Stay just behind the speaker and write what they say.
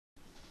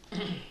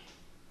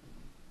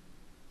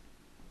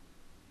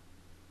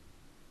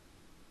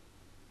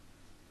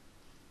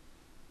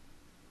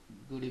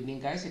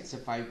guys, it's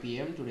 5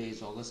 p.m. Today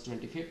is August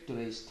 25th.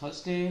 Today is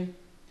Thursday.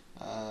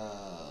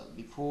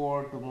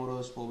 Before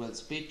tomorrow's Powell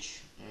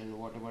speech and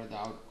whatever the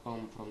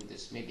outcome from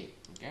this meeting.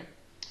 Okay.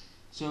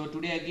 So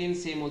today again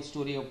same old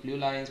story of blue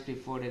lines,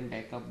 preferred and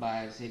backup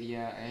buyers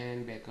area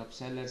and backup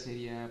sellers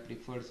area,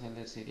 preferred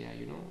sellers area,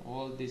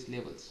 all these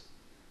levels.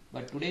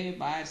 But today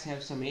buyers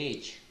have some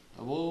edge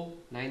above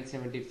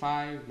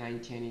 975,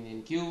 910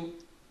 in NQ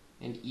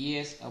and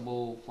ES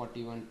above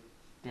 41.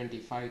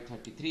 25,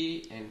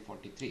 33 and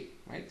 43,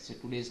 right? So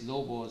today's low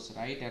was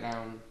right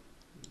around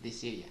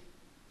this area.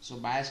 So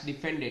buyers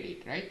defended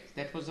it, right?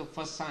 That was the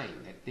first sign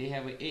that they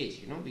have an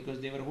edge,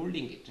 because they were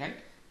holding it, right?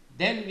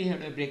 Then we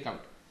had a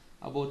breakout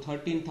about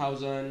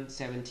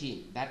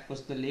 13,017. That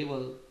was the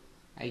level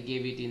I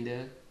gave it in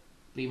the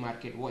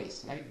pre-market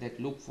voice, right? That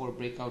look for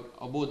breakout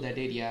above that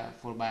area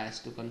for buyers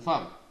to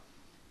confirm.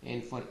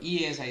 And for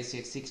ES I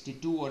said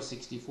 62 or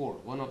 64,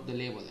 one of the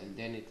level, and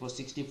then it was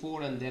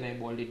 64 and then I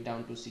boiled it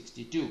down to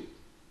 62.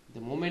 The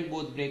moment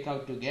both break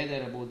out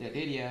together above that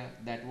area,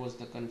 that was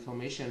the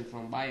confirmation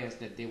from buyers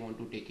that they want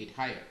to take it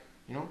higher,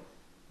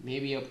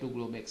 maybe up to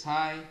Globex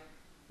high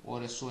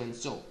or a so and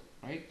so,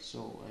 right?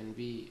 So and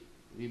we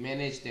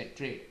managed that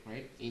trade,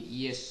 right, in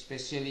ES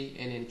especially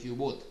and in Q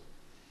both.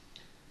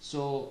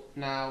 So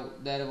now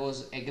there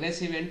was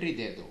aggressive entry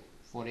there though.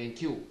 For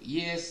NQ,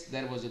 yes,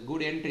 there was a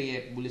good entry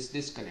at bullish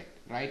disconnect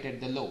right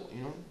at the low,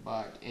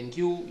 but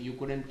NQ you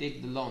couldn't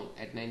take the long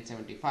at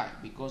 975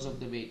 because of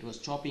the way it was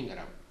chopping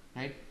around,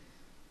 right?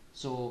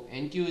 So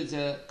NQ is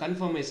a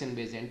confirmation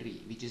based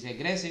entry which is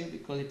aggressive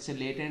because it's a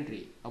late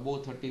entry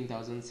above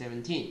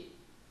 13,017,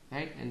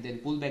 right? And then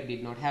pullback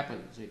did not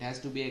happen, so it has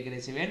to be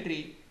aggressive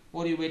entry,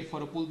 or you wait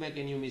for a pullback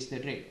and you miss the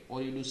trade,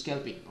 or you do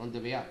scalping on the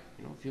way up,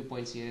 few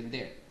points here and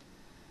there.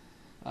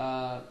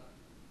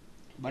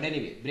 But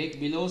anyway, break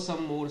below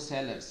some more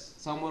sellers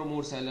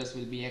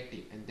will be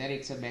active, and then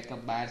it's a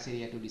backup buyers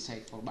area to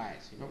decide for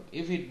buyers,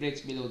 if it breaks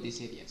below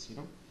these areas,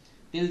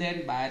 till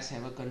then buyers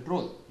have a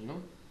control,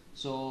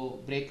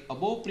 so break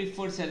above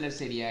preferred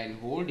sellers area and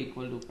hold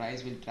equal to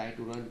price will try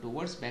to run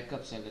towards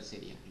backup sellers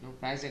area.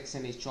 Price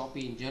action is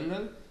choppy in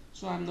general,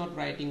 so I'm not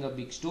writing a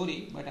big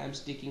story, but I'm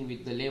sticking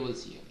with the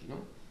levels here,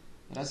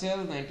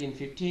 Russell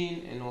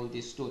 1915 and all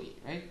this story,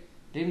 right?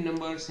 Dream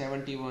number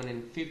 71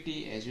 and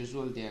 50, as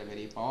usual they are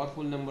very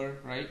powerful number,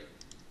 right?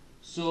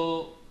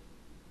 So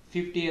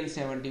 50 and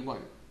 71,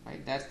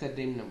 right? That's the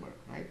dream number,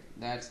 right?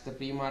 That's the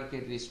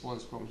pre-market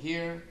response from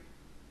here.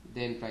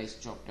 Then price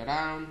chopped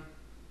around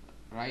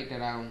right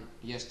around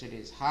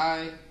yesterday's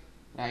high,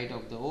 right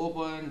of the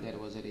open. There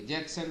was a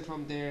rejection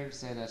from there.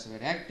 Sellers were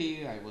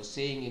active. I was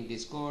saying in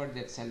Discord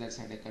that sellers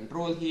had a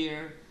control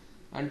here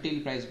until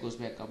price goes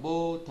back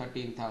above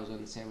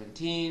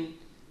 13,017.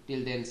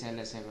 Till then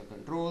sellers have a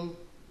control.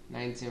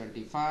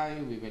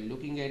 975 we were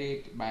looking at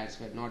it,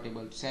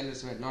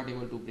 sellers were not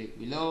able to break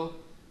below.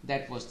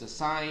 That was the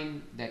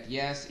sign that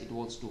yes, it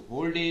wants to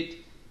hold it.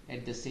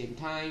 At the same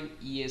time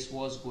ES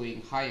was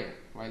going higher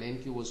while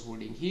NQ was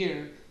holding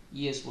here.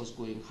 ES was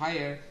going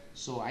higher,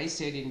 so I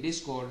said in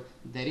Discord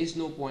there is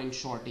no point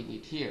shorting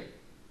it here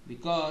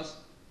because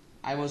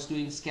I was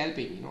doing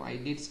scalping. I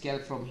did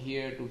scalp from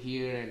here to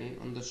here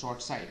and on the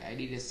short side. I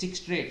did a 6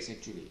 trades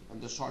actually on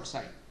the short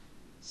side.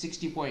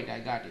 60 point I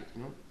got it,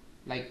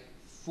 like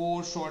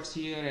 4 shorts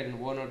here and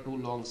 1 or 2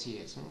 longs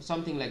here,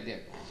 something like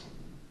that.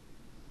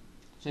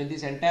 So in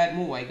this entire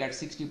move I got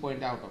 60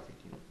 point out of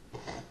it,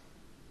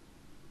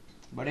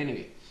 but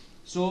anyway,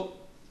 so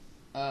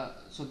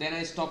then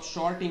I stopped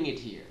shorting it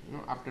here,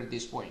 after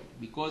this point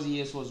because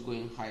ES was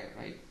going higher,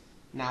 right?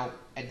 Now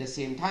at the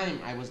same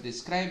time I was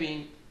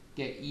describing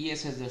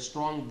ES has a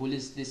strong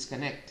bullish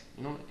disconnect,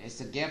 it's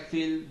a gap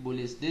fill,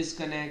 bullish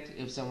disconnect.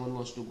 If someone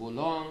wants to go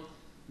long,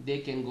 they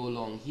can go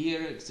long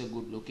here. It's a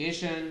good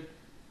location,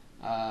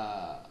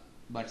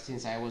 but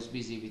since I was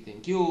busy with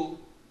NQ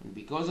and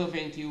because of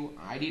NQ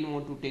I didn't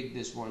want to take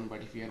this one.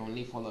 But if you are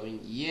only following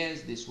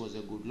ES, this was a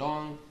good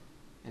long,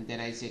 and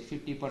then I said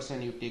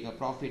 50% you take a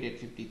profit at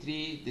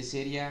 53 this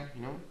area,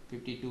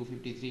 52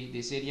 53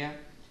 this area.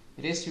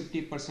 Rest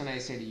 50% I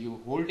said you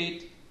hold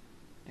it,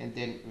 and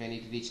then when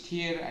it reached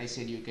here I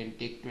said you can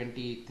take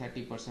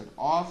 20-30%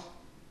 off,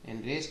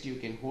 and rest you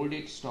can hold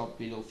it, stop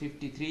below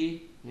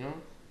 53,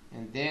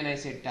 and then I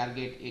said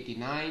target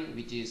 89,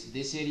 which is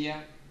this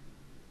area.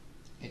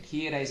 At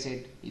here I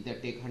said either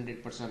take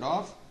 100%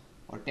 off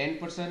or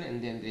 10%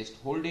 and then rest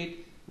hold it.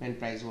 When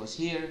price was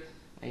here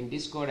in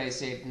Discord I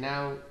said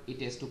now it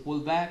has to pull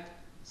back.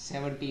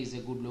 70 is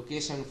a good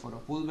location for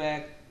a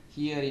pullback.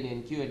 Here in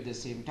NQ at the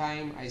same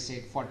time I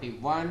said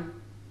 41.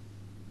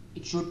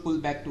 It should pull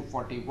back to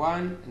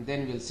 41 and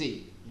then we'll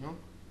see,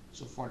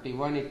 So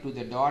 41 it to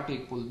the dot,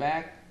 it pulled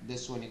back.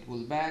 This one it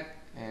pulled back.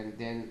 And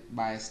then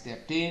buy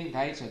stepped in,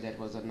 right? So that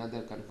was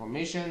another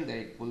confirmation that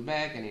it pulled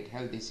back and it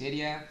held this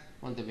area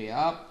on the way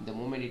up. The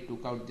moment it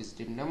took out this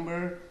dim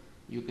number,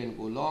 you can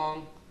go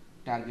long,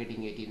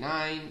 targeting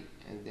 89,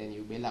 and then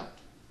you bail out.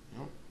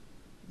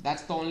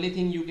 That's the only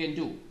thing you can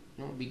do,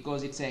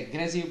 because it's an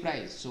aggressive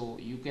price. So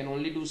you can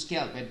only do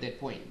scalp at that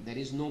point. There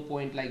is no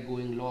point like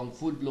going long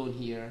full blown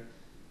here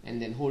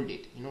and then hold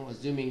it,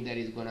 assuming that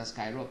it's gonna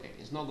skyrocket.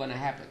 It's not gonna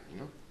happen,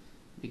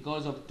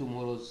 because of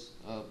tomorrow's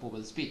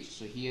Powell speech.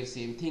 So here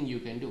same thing you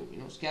can do,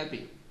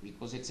 scalping,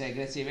 because it's an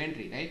aggressive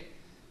entry, right?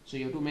 So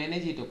you have to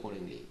manage it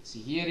accordingly. See,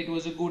 here it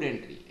was a good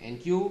entry,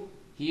 NQ.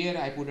 Here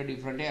I put a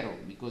different arrow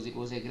because it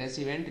was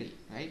aggressive entry,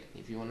 right?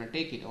 If you want to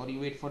take it, or you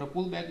wait for a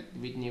pullback,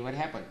 which never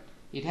happened.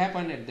 It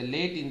happened at the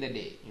late in the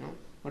day,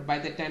 but by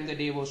the time the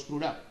day was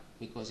screwed up,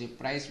 because if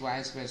price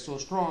wise were so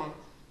strong,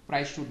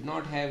 price should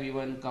not have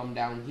even come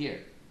down here,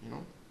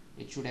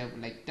 it should have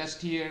like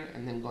touched here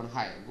and then gone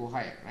higher, go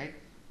higher, right?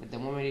 But the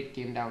moment it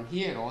came down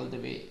here all the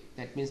way,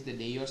 that means the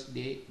day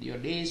your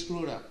day is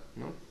screwed up,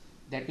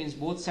 That means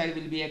both sides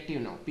will be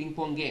active now. Ping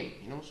pong game,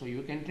 So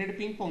you can trade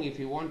ping pong if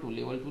you want to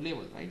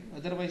level, right?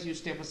 Otherwise you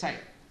step aside,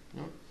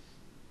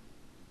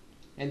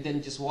 and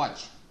then just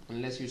watch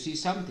unless you see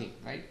something,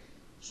 right?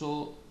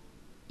 So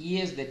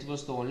ES, that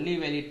was the only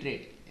valid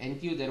trade.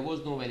 NQ, there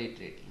was no valid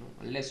trade,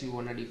 unless you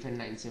want to defend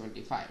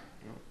 975,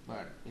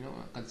 But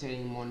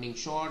considering morning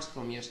shorts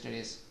from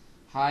yesterday's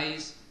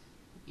highs,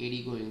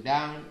 AD going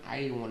down, I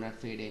didn't want to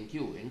fade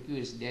NQ. NQ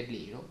is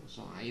deadly,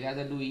 So I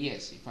rather do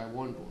ES if I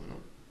want to,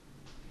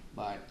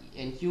 But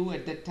NQ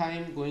at that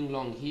time going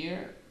long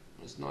here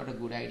is not a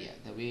good idea,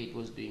 the way it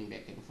was doing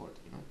back and forth,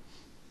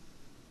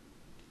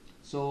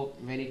 So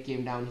when it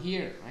came down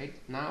here, right,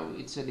 now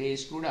it's a day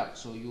screwed up,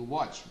 so you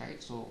watch,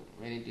 right? So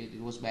when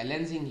it was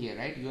balancing here,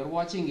 right, you are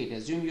watching it,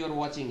 assume you are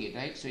watching it,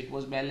 right? So it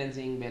was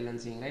balancing,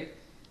 right?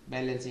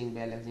 Balancing,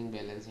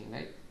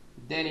 right?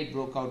 Then it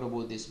broke out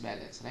about this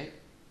balance, right?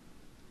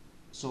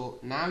 So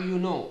now you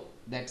know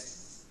that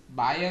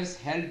buyers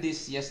held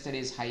this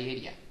yesterday's high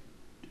area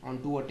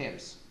on 2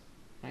 attempts,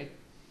 right?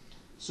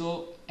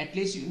 So at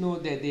least you know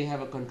that they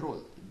have a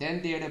control.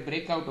 Then they had a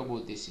breakout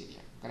about this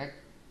area, correct?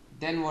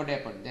 Then what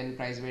happened? Then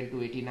price went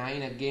to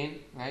 89 again,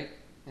 right?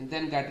 And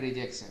then got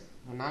rejection.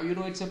 So now you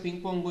know it's a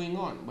ping pong going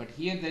on. But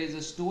here there is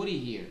a story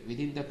here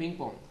within the ping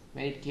pong.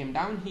 When it came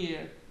down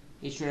here,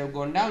 it should have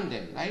gone down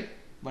then, right?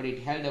 But it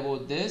held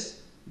about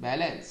this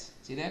balance.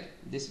 See that?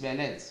 This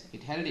balance.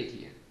 It held it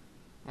here,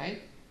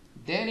 right?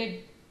 Then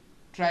it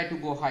tried to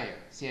go higher.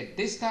 See, at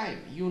this time,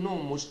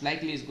 most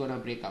likely it's gonna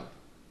break out,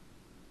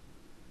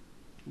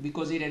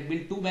 because it had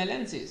built 2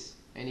 balances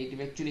and it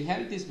actually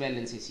held these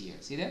balances here.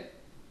 See that?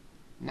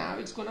 Now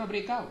it's gonna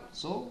break out.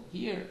 So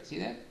here, see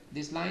that?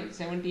 This line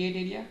 78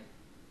 area,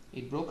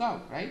 it broke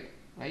out, right?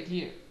 Right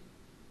here.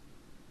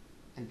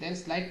 And then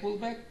slight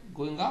pullback,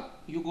 going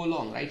up, you go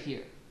long right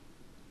here.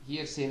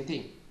 Here same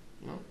thing,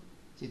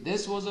 See,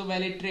 this was a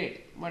valid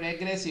trade, but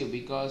aggressive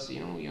because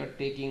you're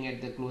taking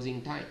at the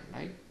closing time,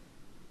 right?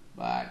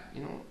 But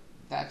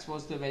that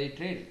was the valid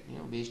trade,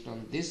 based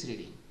on this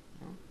reading.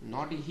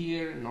 Not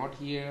here, not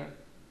here.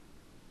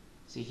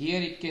 See,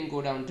 here it can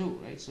go down too,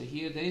 right? So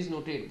here there is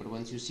no trade, but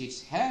once you see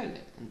it's held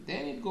and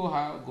then it go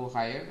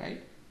higher,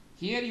 right?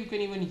 Here you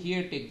can even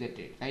take the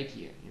trade right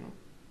here,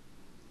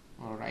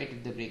 or right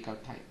at the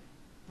breakout time,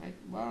 right?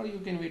 Or you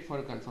can wait for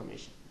a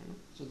confirmation.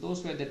 So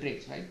those were the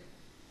trades, right?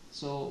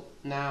 So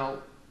now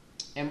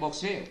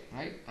Mboxwave,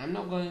 right? I'm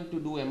not going to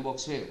do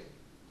Mboxwave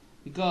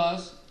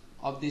because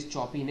of this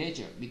choppy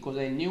nature, because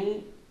I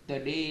knew the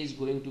day is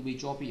going to be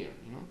choppier,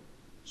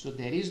 So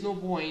there is no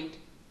point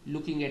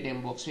looking at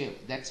Mboxwave.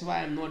 That's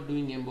why I'm not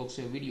doing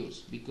Mboxwave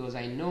videos, because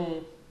I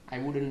know I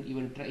wouldn't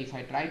even try. If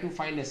I try to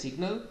find a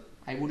signal,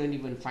 I wouldn't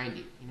even find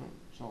it,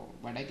 So,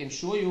 but I can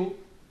show you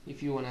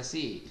if you wanna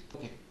see it.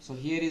 Okay, so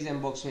here is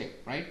Mboxwave,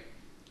 right?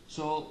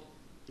 So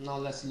now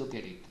let's look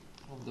at it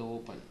of the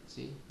open.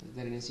 See, is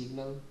there any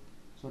signal?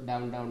 So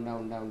down, down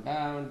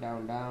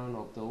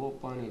of the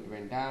open, it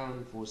went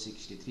down.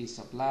 463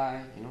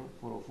 supply,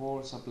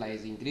 404 supply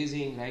is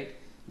increasing, right?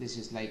 This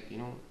is like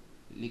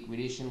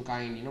liquidation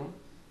kind,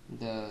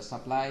 the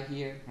supply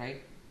here,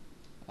 right?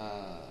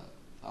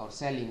 Or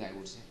selling, I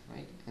would say,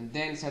 right? And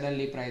then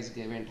suddenly price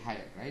went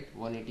higher, right?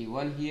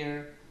 181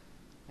 here,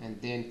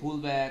 and then pull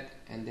back,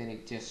 and then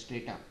it just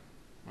straight up,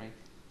 right?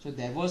 So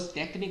there was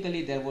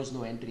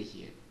no entry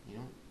here,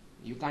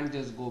 You can't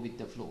just go with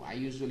the flow. I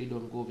usually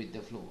don't go with the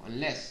flow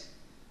unless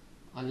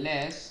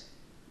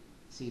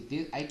see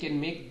this, I can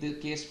make the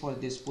case for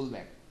this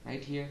pullback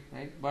right here,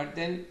 right? But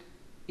then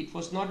it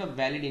was not a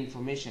valid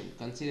information.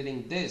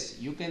 Considering this,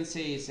 you can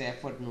say it's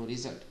effort no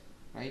result,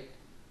 right?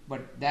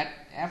 But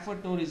that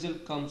effort no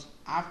result comes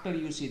after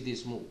you see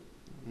this move,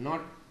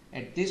 not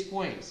at this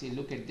point. See,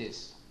 look at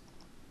this.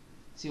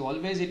 See,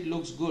 always it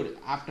looks good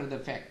after the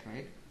fact,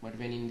 right? But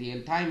when in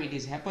real time it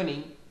is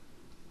happening,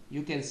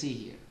 you can see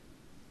here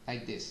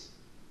like this,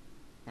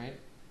 right?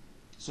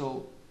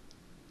 So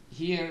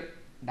here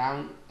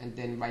down, and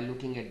then by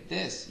looking at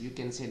this, you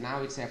can say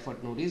now it's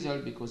effort no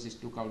result because it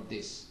took out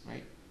this,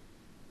 right?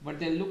 But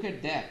then look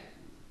at that,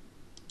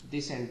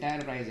 this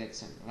entire price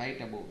action right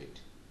above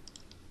it.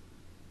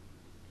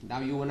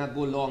 Now you wanna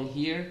go long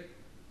here,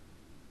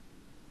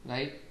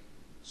 right?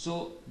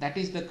 So that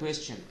is the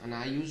question, and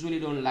I usually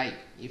don't like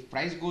if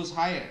price goes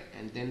higher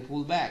and then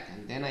pull back,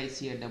 and then I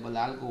see a double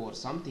algo or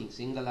something,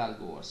 single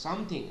algo or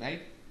something,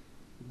 right?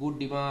 Good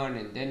demand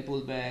and then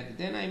pull back,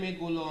 then I may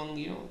go long,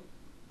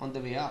 on the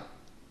way up.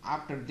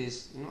 after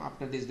this,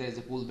 after this there is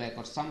a pullback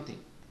or something.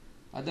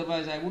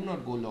 Otherwise I would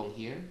not go long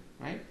here,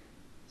 right?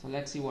 So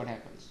let's see what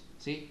happens.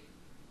 See,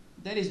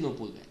 there is no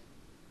pullback.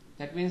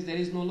 That means there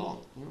is no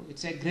long.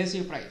 It's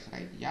aggressive price,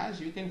 right? Yes,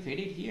 you can fade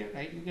it here,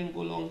 right? You can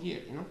go long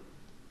here,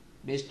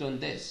 based on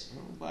this,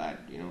 but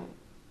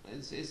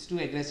it's too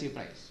aggressive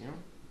price,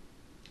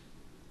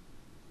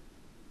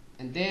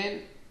 and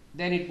then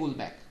it pulled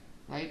back,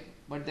 right?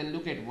 But then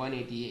look at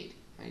 188,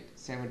 right?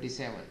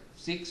 77,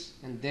 6,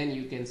 and then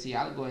you can see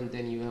algo, and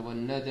then you have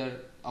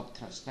another up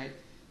thrust, right?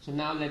 So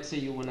now let's say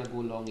you want to go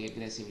long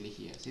aggressively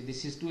here. See,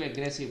 this is too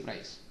aggressive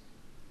price,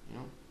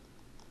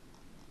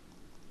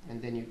 and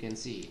then you can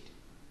see it.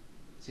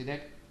 See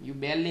that you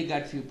barely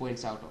got few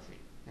points out of it,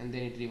 and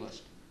then it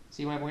reversed.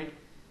 See my point?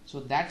 So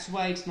that's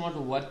why it's not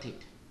worth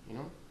it,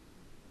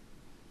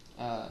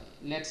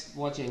 let's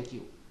watch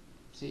NQ.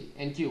 See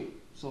NQ.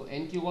 So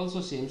NQ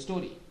also same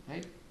story,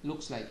 right?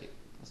 Looks like it.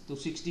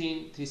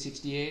 216,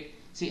 368.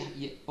 See,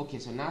 yeah, okay.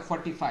 So now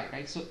 45,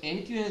 right? So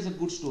NQ has a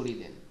good story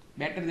then,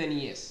 better than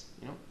ES,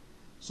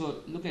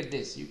 So look at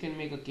this. You can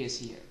make a case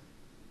here.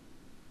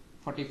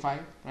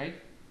 45, right?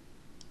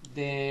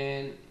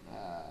 Then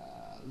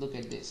look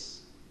at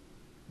this.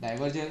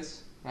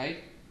 Divergence, right?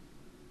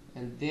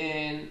 And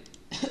then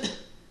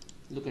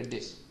look at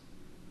this.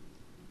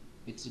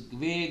 It's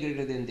way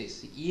greater than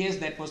this. ES,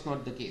 that was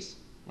not the case,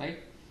 right?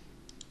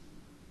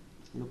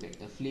 Look at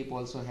the flip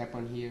also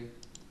happened here,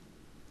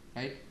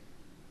 right?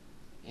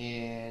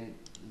 And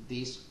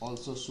this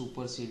also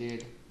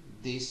superseded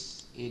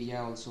this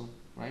area also,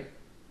 right?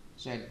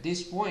 So at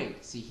this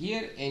point, see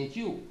here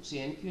NQ, see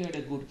NQ had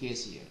a good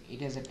case here.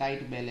 It has a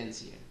tight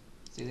balance here.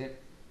 See that?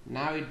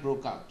 Now it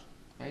broke out,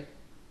 right?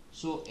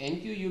 So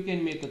NQ you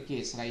can make a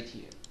case right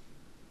here,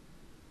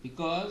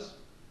 because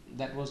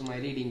that was my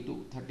reading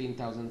to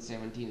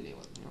 13,017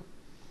 level,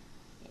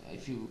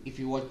 if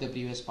you watch the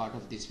previous part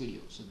of this video.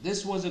 So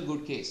this was a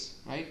good case,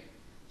 right?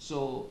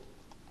 So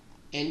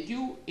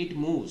NQ, it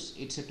moves,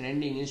 it's a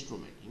trending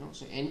instrument,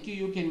 so NQ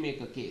you can make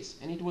a case,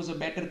 and it was a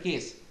better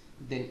case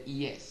than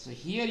ES. So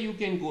here you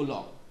can go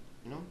long,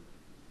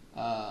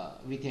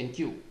 with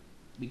NQ,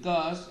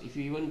 because if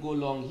you even go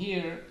long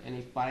here, and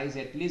if price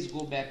at least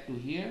go back to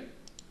here,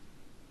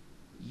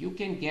 you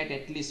can get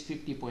at least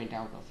 50 point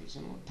out of it,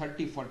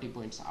 30-40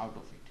 points out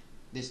of it,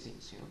 these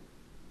things,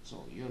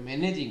 so you're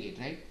managing it,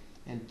 right?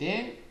 And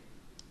then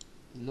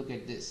look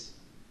at this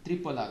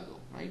triple algo,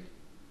 right?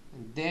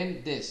 And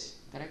then this,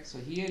 correct? So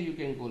here you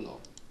can go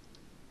long,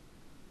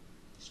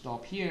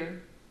 stop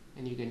here,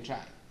 and you can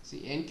try.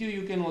 See, NQ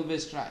you can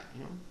always try,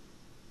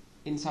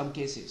 in some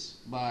cases,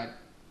 but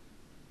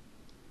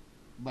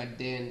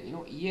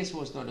then ES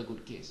was not a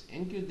good case.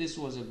 NQ, this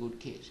was a good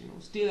case,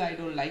 still I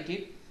don't like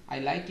it. I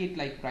like it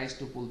like price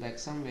to pull back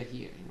somewhere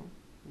here,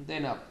 and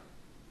then up.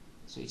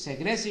 So it's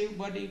aggressive,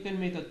 but you can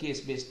make a case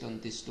based on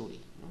this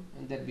story,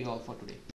 and that be all for today.